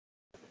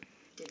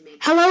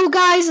Hello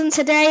guys, and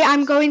today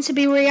I'm going to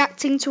be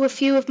reacting to a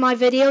few of my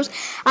videos.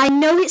 I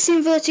know it's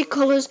inverted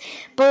colours,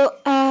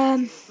 but yeah,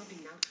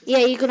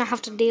 you're going to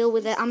have to deal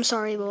with it. I'm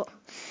sorry, but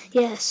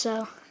yeah,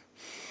 so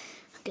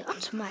get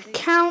onto my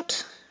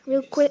account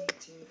real quick.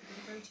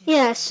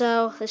 Yeah,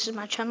 so this is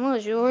my channel,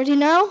 as you already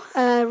know.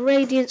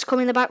 Radiant's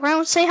coming in the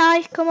background. Say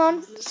hi, come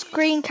on,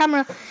 screen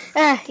camera.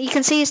 You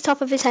can see his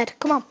top of his head.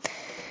 Come on,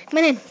 come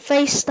in,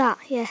 face that.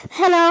 Yeah,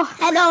 hello.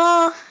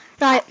 Hello.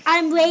 Right.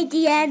 I'm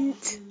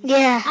Radiant.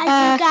 Yeah.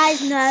 As you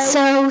guys know.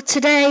 So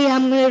today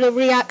I'm going to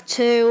react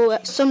to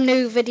some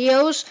new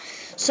videos.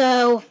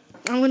 So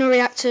I'm going to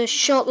react to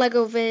Short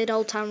Lego Vid,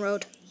 Old Town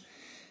Road.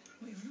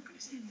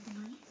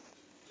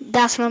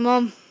 That's my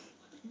mum.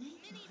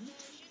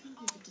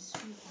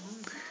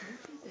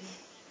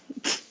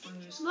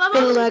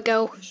 The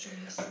Lego.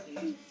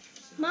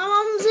 My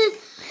mum's in.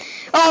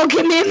 Oh,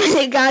 give me a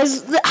minute,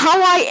 guys.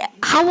 How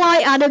I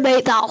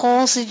animate that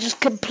horse is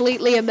just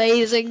completely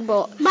amazing,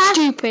 but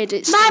stupid.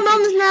 It's my stupid.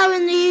 mum's now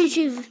in the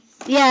YouTube.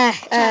 Yeah,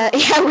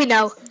 yeah, we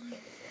know.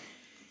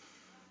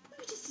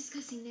 We're just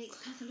discussing Nate's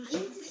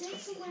pathological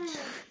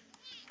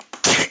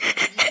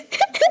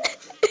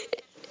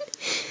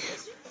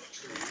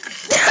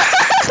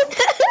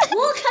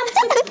Welcome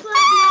to the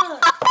club.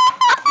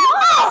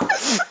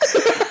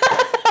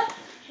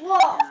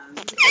 What?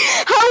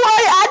 How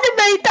I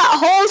animate that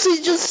horse is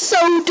just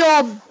so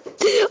dumb.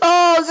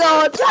 Oh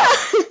god.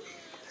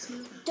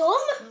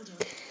 Dumb?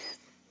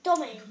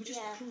 Dummy,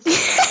 yeah.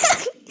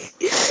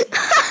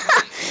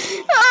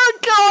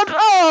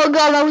 Oh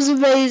god, that was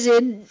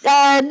amazing.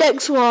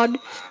 Next one.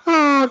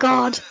 Oh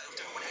god.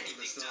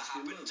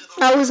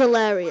 That was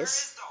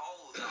hilarious.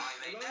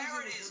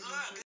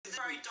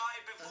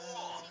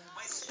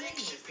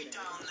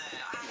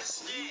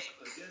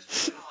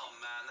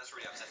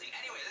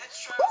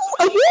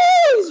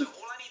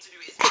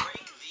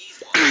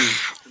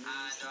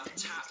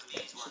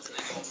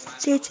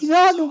 Sitting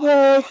on the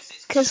wall,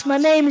 cause my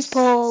name is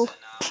Paul.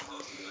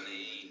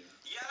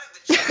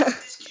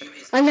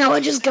 I know, I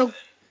just go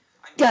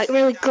like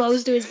really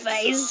close to his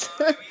face.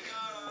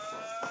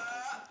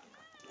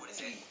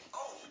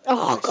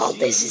 Oh god,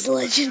 this is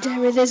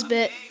legendary, this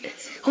bit.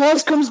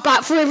 Horse comes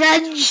back for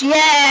revenge,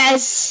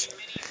 yes!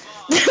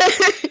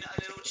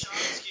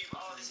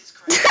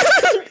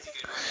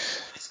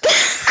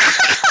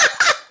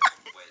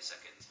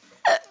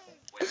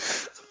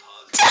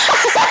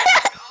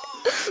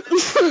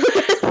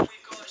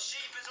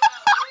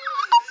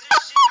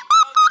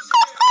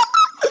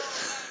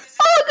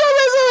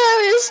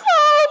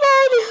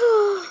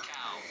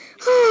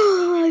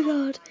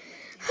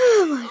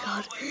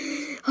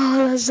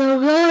 Oh, that's so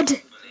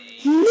good.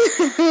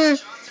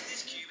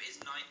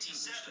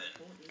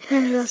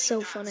 That's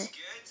so funny.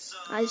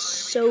 That is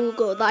so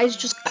good. That is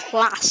just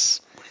class.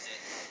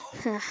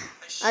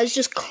 That is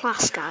just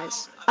class,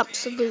 guys.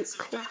 Absolute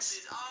class.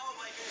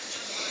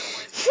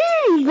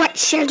 What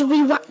shall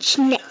we watch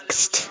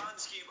next?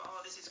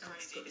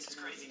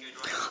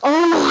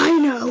 Oh, I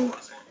know.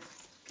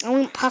 I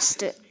went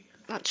past it.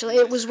 Actually,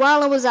 it was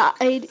while I was at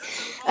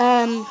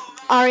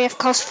RAF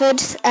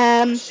Cosford.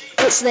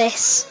 It's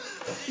this.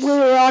 We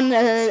were on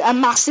a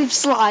massive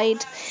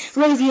slide.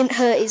 Radiant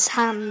hurt his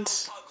arm.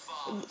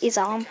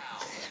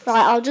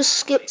 Right, I'll just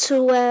skip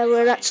to where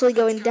we're actually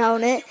going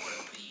down it.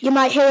 You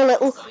might hear a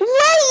little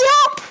way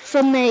up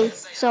from me,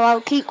 so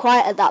I'll keep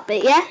quiet at that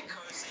bit, yeah?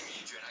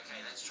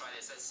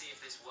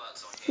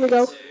 Here we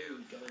go.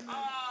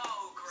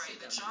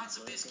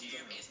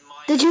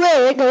 Did you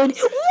hear it going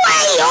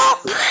way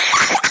up?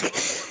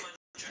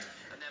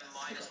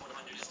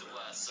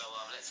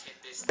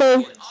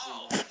 Boom.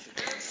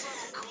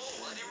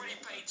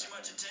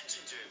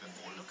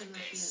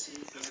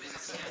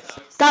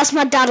 That's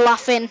my dad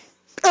laughing.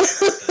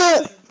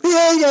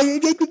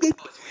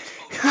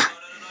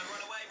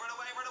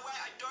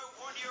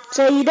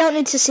 So you don't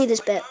need to see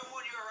this bit.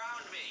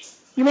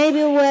 You may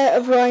be aware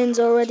of Ryan's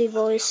already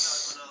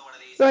voice.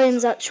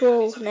 Ryan's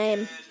actual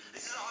name.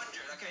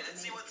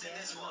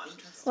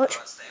 Watch.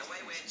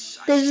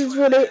 This is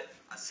what it.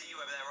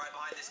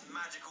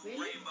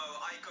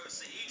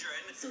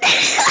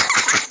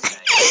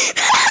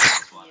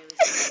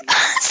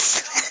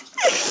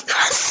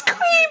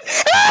 Scream!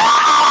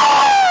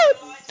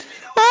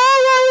 Oh,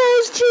 that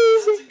was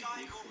cheesy.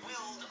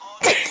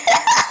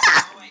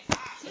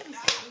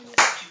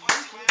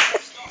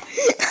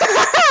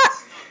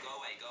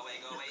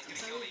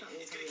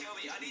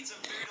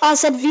 I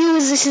said,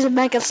 viewers, this is a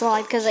mega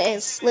slide, because it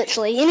is,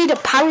 literally. You need a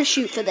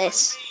parachute for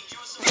this.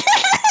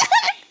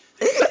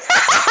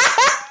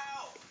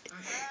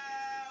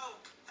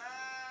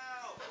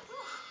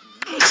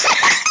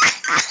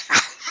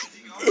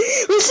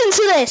 Listen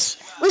to this.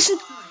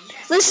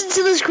 Listen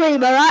to the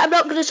scream, alright? I'm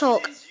not going to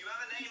talk.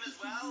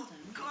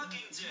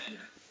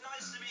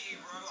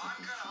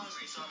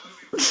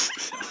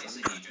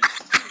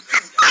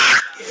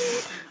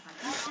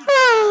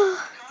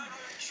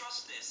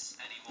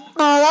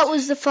 Oh, that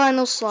was the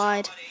final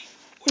slide.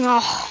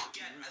 Oh.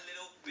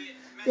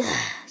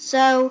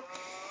 So,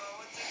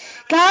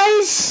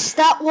 guys,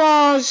 that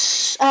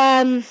was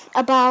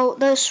about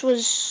this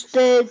was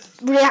the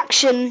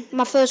reaction,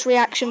 my first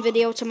reaction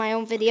video to my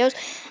own videos.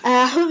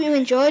 I hope you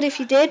enjoyed. If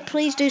you did,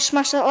 please do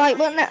smash that like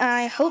button.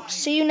 I hope to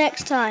see you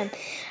next time.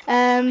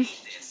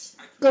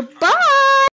 Goodbye.